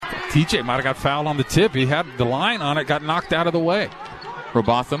TJ might have got fouled on the tip. He had the line on it, got knocked out of the way.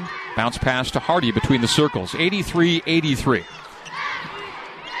 Robotham, bounce pass to Hardy between the circles. 83-83.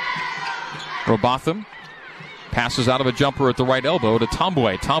 Robotham passes out of a jumper at the right elbow to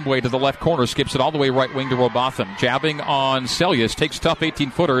Tombwe. Tombwe to the left corner, skips it all the way right wing to Robotham. Jabbing on Celius, takes tough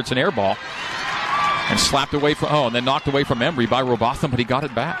 18-footer. It's an air ball. And slapped away from, and then knocked away from Embry by Robotham, but he got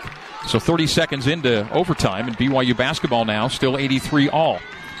it back. So 30 seconds into overtime, and BYU basketball now still 83 all.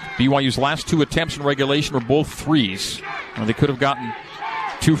 BYU's last 2 attempts in regulation were both threes. They could have gotten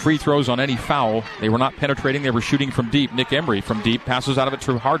 2 free throws on any foul. They were not penetrating. They were shooting from deep. Nick Embry from deep passes out of it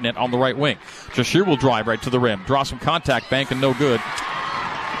to Hardnett on the right wing. Jashir will drive right to the rim. Draw some contact, bank, and no good.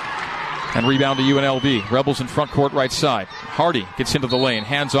 And rebound to UNLV. Rebels in front court right side. Hardy gets into the lane.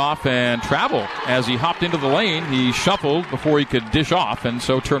 Hands off and travel. As he hopped into the lane, he shuffled before he could dish off. And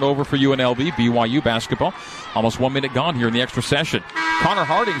so turnover for UNLV. BYU basketball. Almost 1 minute gone here in the extra session. Connor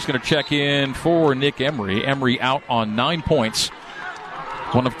Harding's going to check in for Nick Embry. Embry out on 9 points.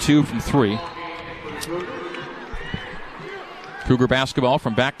 1 of 2 from 3. Cougar basketball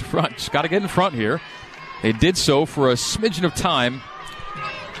from back to front. Just got to get in front here. They did so for a smidgen of time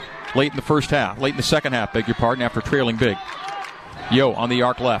late in the second half, beg your pardon, after trailing big. Yo on the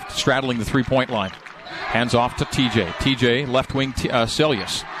arc left, straddling the three-point line. Hands off to TJ. TJ, left wing,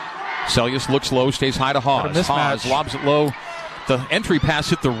 Celius. Celius looks low, stays high to Haas. Haas lobs it low. The entry pass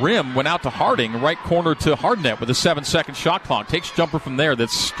hit the rim, went out to Harding, right corner to Hardnett with a 7-second shot clock. Takes jumper from there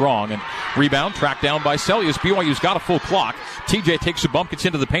that's strong. And rebound, tracked down by Celius. BYU's got a full clock. TJ takes a bump, gets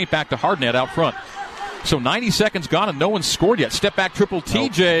into the paint, back to Hardnett out front. So 90 seconds gone and no one's scored yet. Step back triple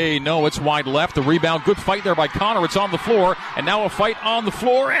TJ. No, it's wide left. The rebound. Good fight there by Connor. It's on the floor. And now a fight on the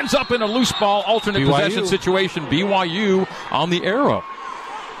floor. Ends up in a loose ball. Alternate possession situation. BYU on the arrow.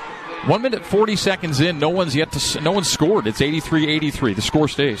 1 minute 40 seconds in. No one's scored. It's 83-83. The score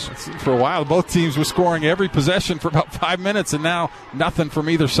stays. For a while, both teams were scoring every possession for about 5 minutes, and now nothing from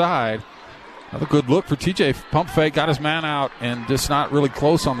either side. Another good look for TJ. Pump fake, got his man out, and just not really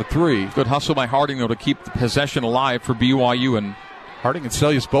close on the three. Good hustle by Harding, though, to keep the possession alive for BYU. And Harding and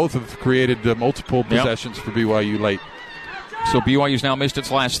Celius both have created multiple possessions for BYU late. So BYU's now missed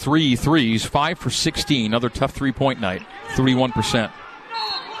its last 3 threes, 5 for 16. Another tough three-point night, 31%.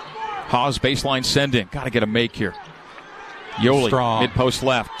 Haas baseline send-in. Got to get a make here. Yoli, mid-post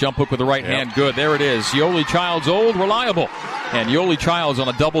left. Jump hook with the right hand. Good. There it is. Yoli Childs, old, reliable. And Yoli Childs on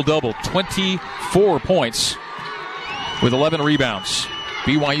a double-double. 24 points with 11 rebounds.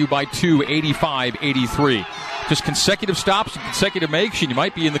 BYU by 2, 85-83. Just consecutive stops and consecutive makes, and you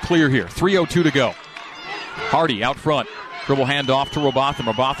might be in the clear here. 3:02 to go. Hardy out front. Dribble handoff to Robotham.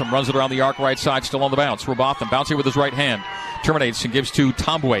 Robotham runs it around the arc right side, still on the bounce. Robotham bouncing with his right hand. Terminates and gives to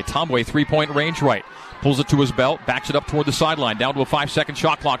Tombwe. Tombwe, three-point range right. Pulls it to his belt, backs it up toward the sideline, down to a 5-second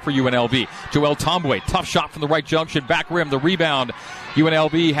shot clock for UNLV. Joel Tombwe, tough shot from the right junction, back rim, the rebound.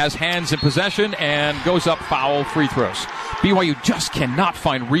 UNLV has hands in possession and goes up foul, free throws. BYU just cannot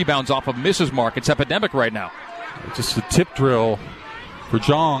find rebounds off of misses mark. It's epidemic right now. Just a tip drill for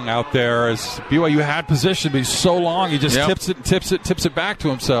Jong out there as BYU had position, but he's so long, he just tips it back to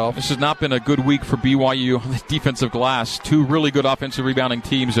himself. This has not been a good week for BYU on the defensive glass. 2 really good offensive rebounding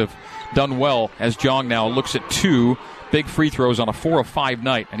teams have done well as Jong now looks at 2 big free throws on a 4 of 5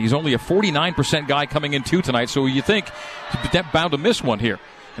 night, and he's only a 49% guy coming in 2 tonight, so you think he's bound to miss one here.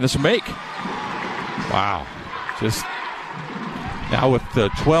 And this will make. Wow. Just now with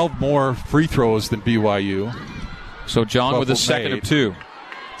 12 more free throws than BYU. So Jong with a second of 2.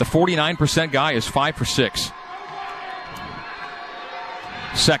 The 49% guy is 5 for 6.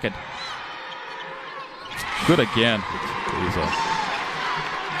 Second. Good again.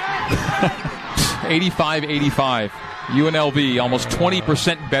 85-85. UNLV almost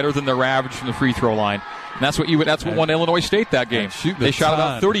 20% better than their average from the free throw line. And that's what won Illinois State that game. They shot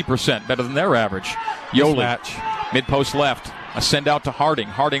about 30% better than their average. Yoli, mid-post left. A send out to Harding.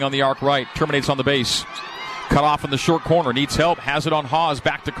 Harding on the arc right. Terminates on the base. Cut off in the short corner. Needs help. Has it on Haas.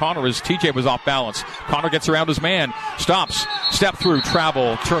 Back to Connor as TJ was off balance. Connor gets around his man. Stops. Step through.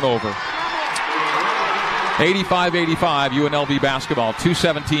 Travel. Turnover. 85-85. UNLV basketball.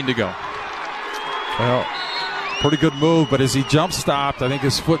 2:17 to go. Well, pretty good move, but as he jump stopped, I think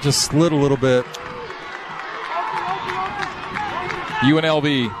his foot just slid a little bit.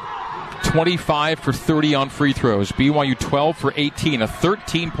 UNLV 25 for 30 on free throws. BYU 12 for 18. A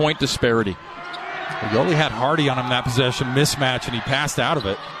 13-point disparity. You only had Hardy on him that possession, mismatch, and he passed out of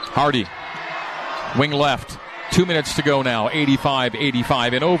it. Hardy, wing left. 2 minutes to go now.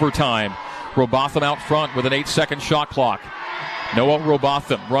 85-85 in overtime. Robotham out front with an 8-second shot clock. Noah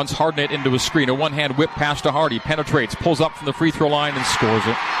Robotham runs Hardnett into a screen. A one-hand whip pass to Hardy. Penetrates, pulls up from the free throw line, and scores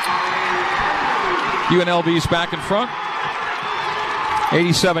it. UNLV's back in front.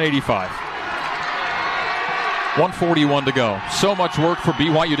 87-85. 1:41 to go. So much work for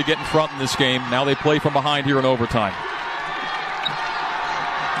BYU to get in front in this game. Now they play from behind here in overtime.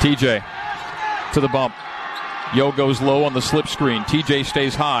 TJ to the bump. Yo goes low on the slip screen. TJ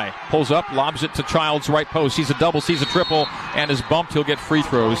stays high. Pulls up, lobs it to Childs' right post. Sees a double, sees a triple, and is bumped. He'll get free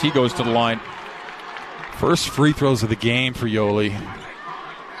throws. He goes to the line. First free throws of the game for Yoli.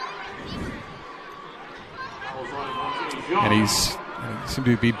 And he seemed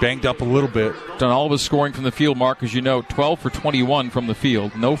to be banged up a little bit. Done all of his scoring from the field, Mark, as you know. 12 for 21 from the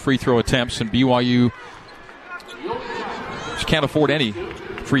field. No free throw attempts, and BYU just can't afford any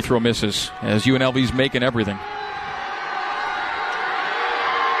free throw misses as UNLV's making everything.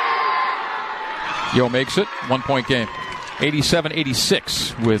 Yo makes it. 1 point game.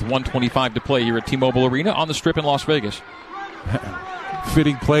 87-86 with 1:25 to play here at T-Mobile Arena on the Strip in Las Vegas.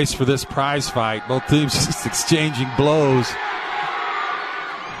 Fitting place for this prize fight. Both teams just exchanging blows.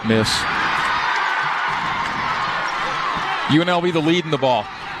 Miss. UNLV the lead in the ball.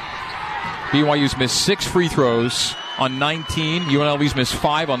 BYU's missed 6 free throws on 19. UNLV's missed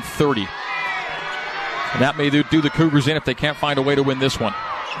 5 on 30. And that may do the Cougars in if they can't find a way to win this one.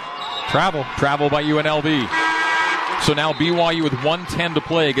 Travel by UNLV. So now BYU with 1:10 to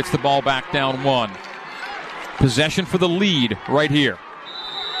play gets the ball back down 1. Possession for the lead right here.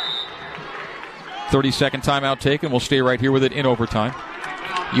 30-second timeout taken. We'll stay right here with it in overtime.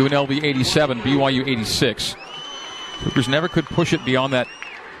 UNLV 87, BYU 86. Cougars never could push it beyond that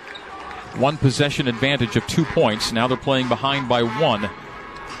one possession advantage of 2 points. Now they're playing behind by 1.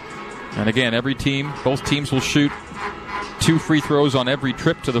 And again, both teams will shoot 2 free throws on every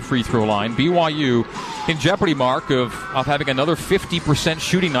trip to the free throw line. BYU in jeopardy, Mark, of having another 50%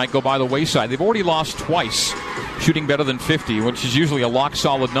 shooting night go by the wayside. They've already lost twice shooting better than 50, which is usually a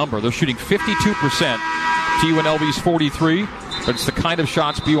lock-solid number. They're shooting 52% to UNLV's 43, but it's the kind of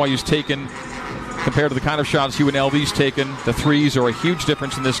shots BYU's taken compared to the kind of shots UNLV's taken. The threes are a huge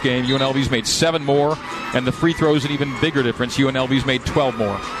difference in this game. UNLV's made 7 more, and the free throws an even bigger difference. UNLV's made 12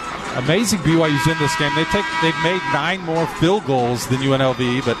 more. Amazing BYU's in this game. They've made 9 more field goals than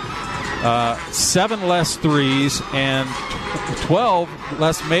UNLV, but 7 less threes and 12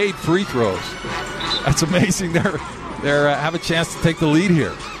 less made free throws. That's amazing. They have a chance to take the lead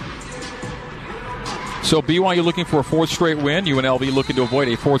here. So BYU looking for a 4th straight win. UNLV looking to avoid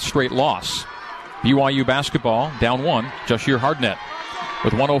a 4th straight loss. BYU basketball down 1. Jashir Hardnett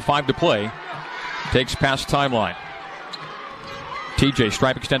with 1:05 to play takes past timeline. TJ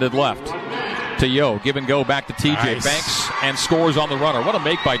stripe extended left to Yo. Give and go back to TJ. Nice. Banks and scores on the runner. What a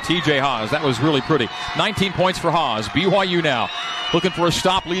make by TJ Haas. That was really pretty. 19 points for Haas. BYU now looking for a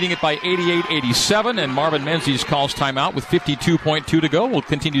stop, leading it by 88-87. And Marvin Menzies calls timeout with 52.2 to go. We'll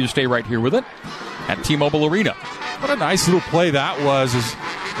continue to stay right here with it at T-Mobile Arena. What a nice little play that was.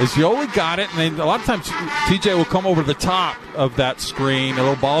 As Yoli got it, and then a lot of times TJ will come over the top of that screen, a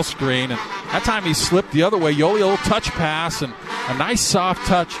little ball screen, and that time he slipped the other way. Yoli, a little touch pass, and a nice soft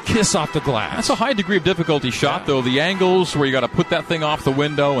touch kiss off the glass. That's a high degree of difficulty shot, though. The angles where you got to put that thing off the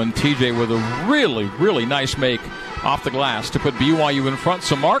window, and TJ with a really, really nice make off the glass to put BYU in front.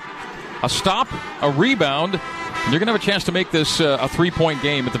 So, Mark, a stop, a rebound, and you're going to have a chance to make this a 3-point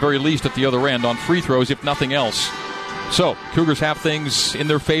game at the very least at the other end on free throws, if nothing else. So, Cougars have things in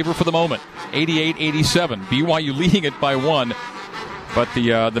their favor for the moment. 88-87. BYU leading it by 1. But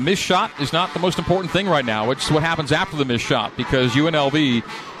the missed shot is not the most important thing right now. It's what happens after the missed shot, because UNLV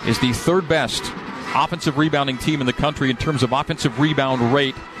is the 3rd best offensive rebounding team in the country in terms of offensive rebound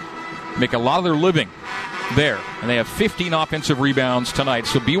rate. Make a lot of their living there. And they have 15 offensive rebounds tonight.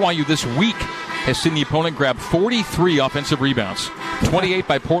 So BYU this week has seen the opponent grab 43 offensive rebounds. 28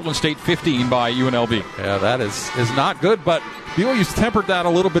 by Portland State, 15 by UNLV. Yeah, that is not good, but BYU's tempered that a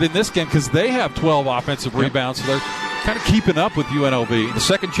little bit in this game because they have 12 offensive rebounds, so they're kind of keeping up with UNLV. The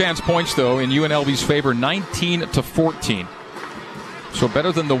second chance points, though, in UNLV's favor, 19-14. So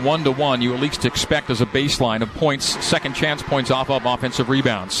better than the 1-1 you at least expect as a baseline of points, second chance points off of offensive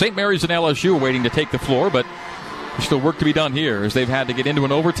rebounds. St. Mary's and LSU are waiting to take the floor, but there's still work to be done here as they've had to get into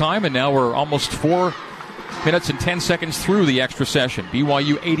an overtime, and now we're almost 4 minutes and 10 seconds through the extra session.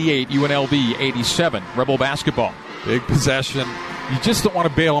 BYU 88, UNLV 87. Rebel basketball. Big possession. You just don't want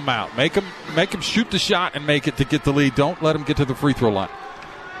to bail them out. Make them shoot the shot and make it to get the lead. Don't let them get to the free throw line.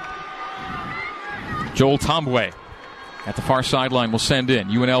 Joel Tombwe at the far sideline will send in.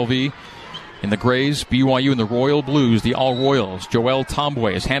 UNLV In the grays, BYU in the royal blues, the all royals. Joel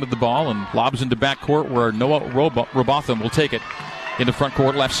Tombwe has handed the ball and lobs into backcourt where Noah Robotham will take it into front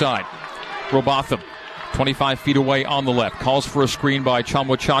court left side. Robotham, 25 feet away on the left, calls for a screen by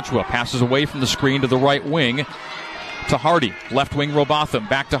Tchamwa Tchatchoua, passes away from the screen to the right wing to Hardy. Left wing Robotham,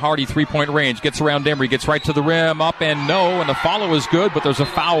 back to Hardy, three-point range, gets around Emery, gets right to the rim, up and no, and the follow is good, but there's a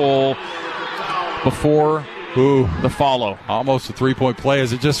foul before the follow. Almost a three-point play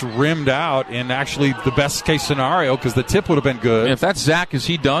as it just rimmed out in actually the best-case scenario because the tip would have been good. And if that's Zach, is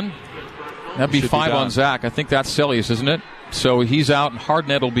he done? That'd be 5 on Zach. I think that's Sellius, isn't it? So he's out and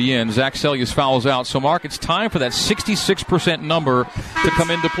Hardnett will be in. Zach Sellius fouls out. So, Mark, it's time for that 66% number to come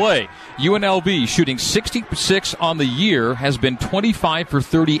into play. UNLV shooting 66 on the year has been 25 for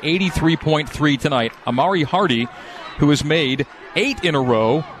 30, 83.3 tonight. Amari Hardy, who has made 8 in a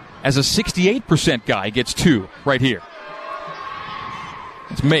row, as a 68% guy, gets 2 right here.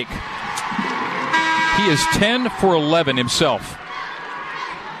 Let's make. He is 10 for 11 himself.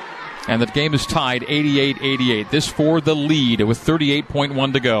 And the game is tied 88-88. This for the lead with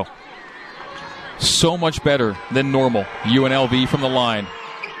 38.1 to go. So much better than normal. UNLV from the line.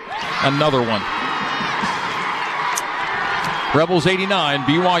 Another one. Rebels 89,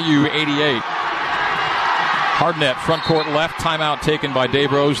 BYU 88. Hardnett, front court left, timeout taken by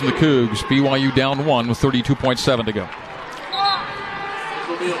Dave Rose and the Cougs. BYU down 1 with 32.7 to go.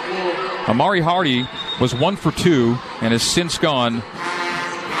 Amari Hardy was 1 for 2 and has since gone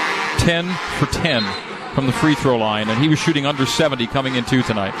 10 for 10 from the free throw line, and he was shooting under 70 coming into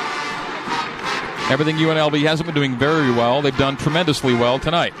tonight. Everything UNLV hasn't been doing very well, they've done tremendously well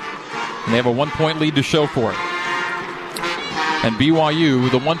tonight. And they have a 1-point lead to show for it. And BYU,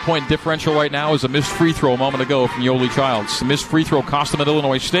 the 1-point differential right now is a missed free throw a moment ago from Yoli Childs. The missed free throw cost them at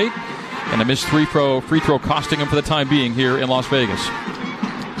Illinois State, and a missed free throw costing them for the time being here in Las Vegas.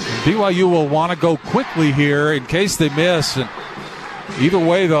 BYU will want to go quickly here in case they miss. And either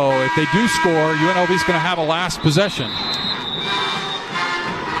way, though, if they do score, UNLV is going to have a last possession.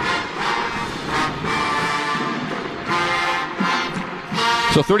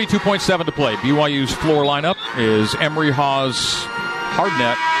 So 32.7 to play. BYU's floor lineup is Emery, Haws,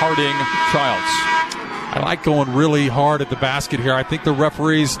 Hardnett, Harding, Childs. I like going really hard at the basket here. I think the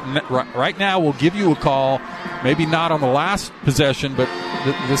referees right now will give you a call. Maybe not on the last possession, but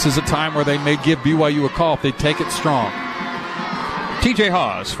this is a time where they may give BYU a call if they take it strong. TJ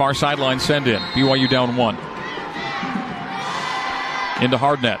Haws, far sideline send in. BYU down 1. Into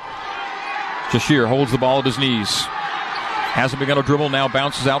Hardnett. Jashir holds the ball at his knees. Hasn't begun to dribble, now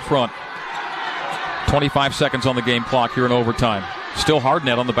bounces out front. 25 seconds on the game clock here in overtime. Still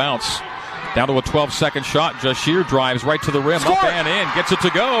Hardnett on the bounce. Down to a 12-second shot. Jashir drives right to the rim. Score! Up and in. Gets it to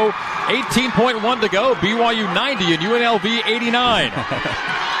go. 18.1 to go. BYU 90 and UNLV 89.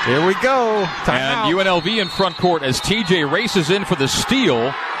 Here we go. And UNLV in front court as TJ races in for the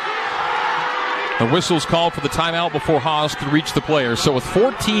steal. The whistle's called for the timeout before Haas could reach the player. So with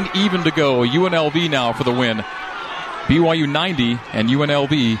 14 even to go, UNLV now for the win. BYU 90 and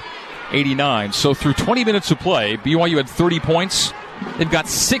UNLV 89. So through 20 minutes of play, BYU had 30 points. They've got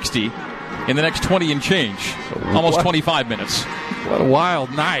 60 in the next 20 and change. Almost 25 minutes. What a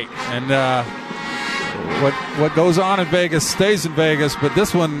wild night. And what goes on in Vegas stays in Vegas, but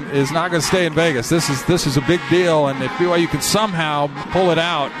this one is not going to stay in Vegas. This is a big deal, and if BYU can somehow pull it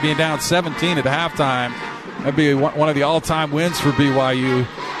out, being down 17 at halftime, that'd be one of the all-time wins for BYU.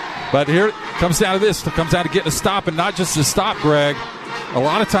 But here it comes down to this. It comes down to getting a stop, and not just a stop, Greg. A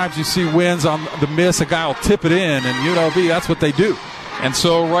lot of times you see wins on the miss. A guy will tip it in, and UNLV, that's what they do. And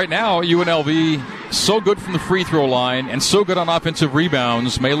so right now, UNLV, so good from the free throw line and so good on offensive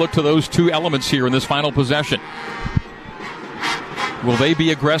rebounds, may look to those two elements here in this final possession. Will they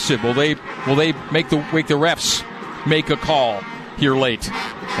be aggressive? Will they make the refs make a call here late?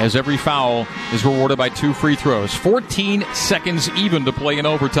 As every foul is rewarded by 2 free throws. 14 seconds even to play in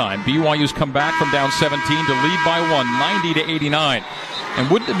overtime. BYU's come back from down 17 to lead by 1, 90-89. And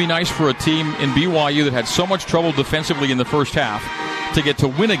wouldn't it be nice for a team in BYU that had so much trouble defensively in the first half to get to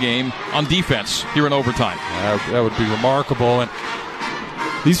win a game on defense here in overtime? That would be remarkable. And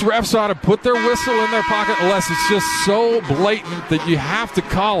these refs ought to put their whistle in their pocket unless it's just so blatant that you have to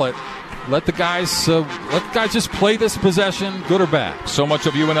call it. Let the guys just play this possession, good or bad. So much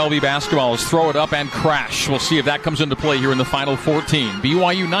of UNLV basketball is throw it up and crash. We'll see if that comes into play here in the final 14.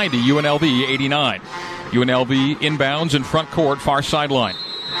 BYU 90, UNLV 89. UNLV inbounds in front court, far sideline.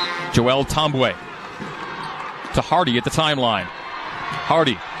 Joel Tombwe to Hardy at the timeline.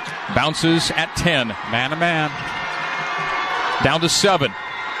 Hardy bounces at 10. Man to man. Down to 7.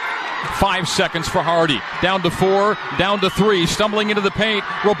 5 seconds for Hardy. Down to 4, down to 3, stumbling into the paint.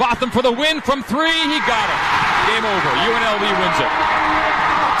 Robotham for the win from 3. He got it. Game over. UNLV wins it.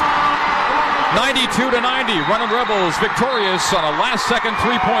 92-90. Running Rebels victorious on a last-second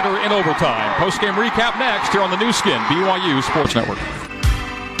three-pointer in overtime. Post-game recap next here on the new skin, BYU Sports Network.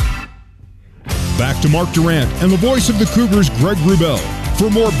 Back to Mark Durrant and the voice of the Cougars, Greg Wrubell, for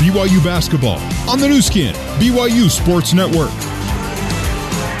more BYU basketball on the new skin, BYU Sports Network.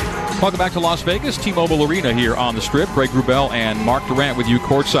 Welcome back to Las Vegas, T-Mobile Arena here on the Strip. Greg Wrubell and Mark Durrant with you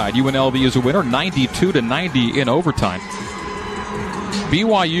courtside. UNLV is a winner, 92-90 in overtime.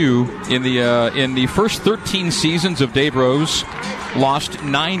 BYU in the first 13 seasons of Dave Rose lost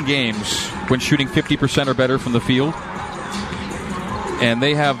 9 games when shooting 50% or better from the field, and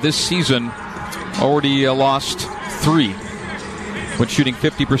they have this season already lost 3 when shooting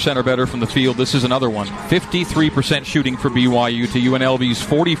 50% or better from the field. This is another one. 53% shooting for BYU to UNLV's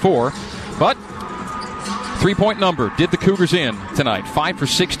 44. But three-point number did the Cougars in tonight. 5 for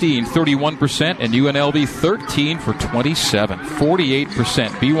 16, 31%, and UNLV 13 for 27, 48%.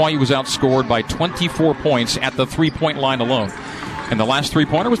 BYU was outscored by 24 points at the three-point line alone. And the last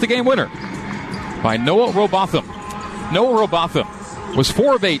three-pointer was the game winner by Noah Robotham. Noah Robotham was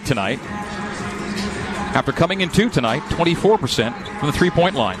 4 of 8 tonight. After coming in 2 tonight, 24% from the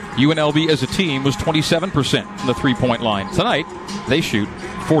three-point line. UNLV as a team was 27% from the three-point line. Tonight, they shoot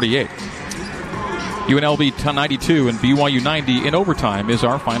 48. UNLV 92 and BYU 90 in overtime is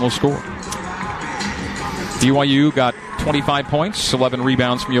our final score. BYU got 25 points, 11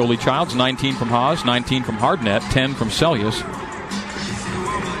 rebounds from Yoli Childs, 19 from Haas, 19 from Hardnett, 10 from Sellius.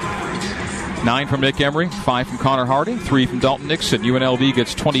 9 from Nick Emery, 5 from Connor Hardy, 3 from Dalton Nixon. UNLV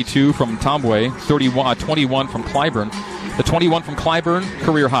gets 22 from Tombwe, 21 from Clyburn. The 21 from Clyburn,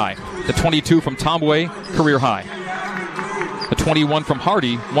 career high. The 22 from Tombwe, career high. The 21 from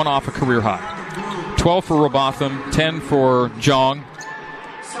Hardy, one off a career high. 12 for Robotham, 10 for Jong.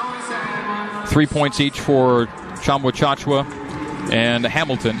 3 points each for Chamwa Chachwa and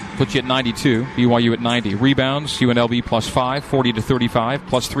Hamilton, puts you at 92. BYU at 90. Rebounds, UNLV plus 5, 40-35,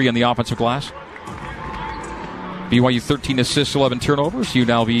 plus 3 on the offensive glass. BYU 13 assists, 11 turnovers.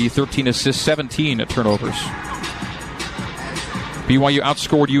 UNLV 13 assists, 17 turnovers. BYU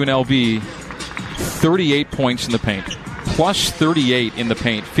outscored UNLV 38 points in the paint, plus 38 in the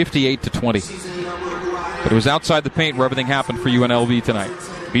paint, 58-20. But it was outside the paint where everything happened for UNLV tonight.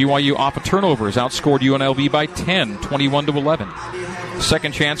 BYU off of turnovers outscored UNLV by 10, 21-11.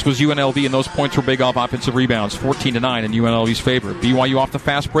 Second chance was UNLV, and those points were big off offensive rebounds, 14-9 in UNLV's favor. BYU off the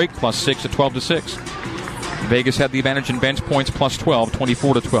fast break, plus 6 at 12-6. Vegas had the advantage in bench points, plus 12,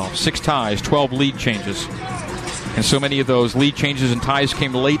 24-12. 6 ties, 12 lead changes. And so many of those lead changes and ties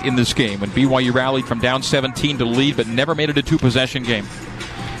came late in this game when BYU rallied from down 17 to lead, but never made it a 2-possession game.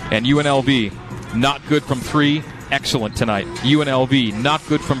 And UNLV, not good from 3, excellent tonight. UNLV, not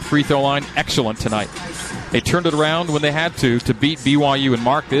good from free throw line, excellent tonight. They turned it around when they had to beat BYU. And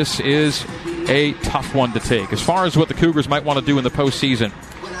Mark, this is a tough one to take. As far as what the Cougars might want to do in the postseason,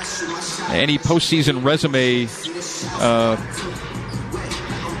 any postseason resume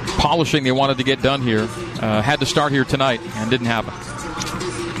polishing they wanted to get done here had to start here tonight and didn't happen.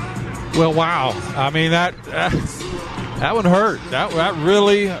 Well, wow. I mean, that one hurt. That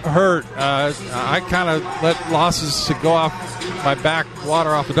really hurt. I kind of let losses to go off my back, water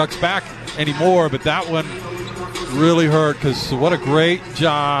off the duck's back anymore, but that one really hurt because what a great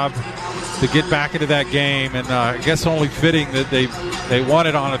job to get back into that game. And I guess only fitting that they won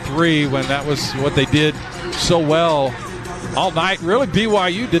it on a 3 when that was what they did so well all night. Really,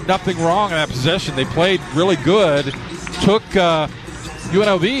 BYU did nothing wrong in that possession. They played really good, took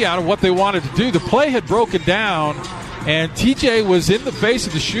UNLV out of what they wanted to do. The play had broken down, and TJ was in the face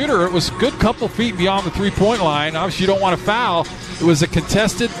of the shooter. It was a good couple feet beyond the three-point line. Obviously, you don't want to foul. It was a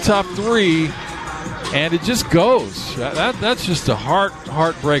contested, tough 3, and it just goes. That's just a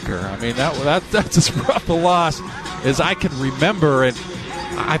heartbreaker. I mean, that's as rough a loss as I can remember. And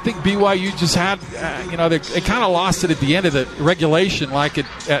I think BYU just had, they kind of lost it at the end of the regulation, like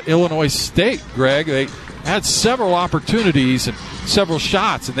at Illinois State, Greg. They had several opportunities and several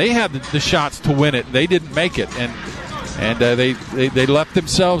shots, and they had the shots to win it. They didn't make it, and they left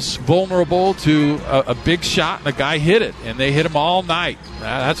themselves vulnerable to a big shot, and a guy hit it, and they hit him all night.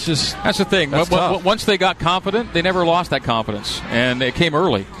 That's the thing. Once they got confident, they never lost that confidence, and it came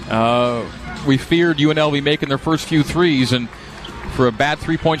early. We feared UNLV making their first few threes, and for a bad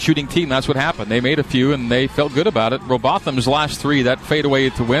three-point shooting team, that's what happened. They made a few, and they felt good about it. Robotham's last 3, that fadeaway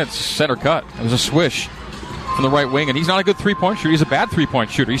to win, it's center cut. It was a swish from the right wing, and he's not a good three-point shooter. He's a bad three-point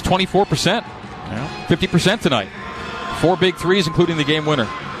shooter. He's 24%, 50% tonight. 4 big threes, including the game winner.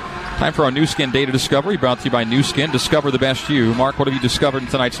 Time for our Nu Skin Data Discovery, brought to you by Nu Skin. Discover the best you. Mark, what have you discovered in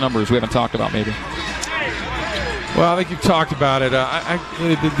tonight's numbers we haven't talked about maybe? Well, I think you've talked about it.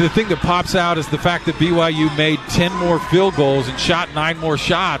 The thing that pops out is the fact that BYU made 10 more field goals and shot 9 more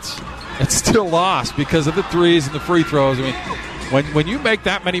shots. It's still lost because of the threes and the free throws. I mean, when you make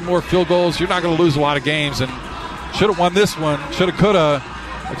that many more field goals, you're not going to lose a lot of games. And should have won this one. Should have, could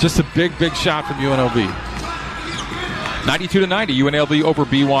have. Just a big, big shot from UNLV. 92-90, UNLV over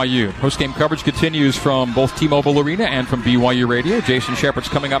BYU. Post-game coverage continues from both T-Mobile Arena and from BYU Radio. Jason Shepard's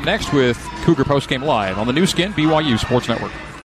coming up next with Cougar Post-Game Live on the Nu Skin BYU Sports Network.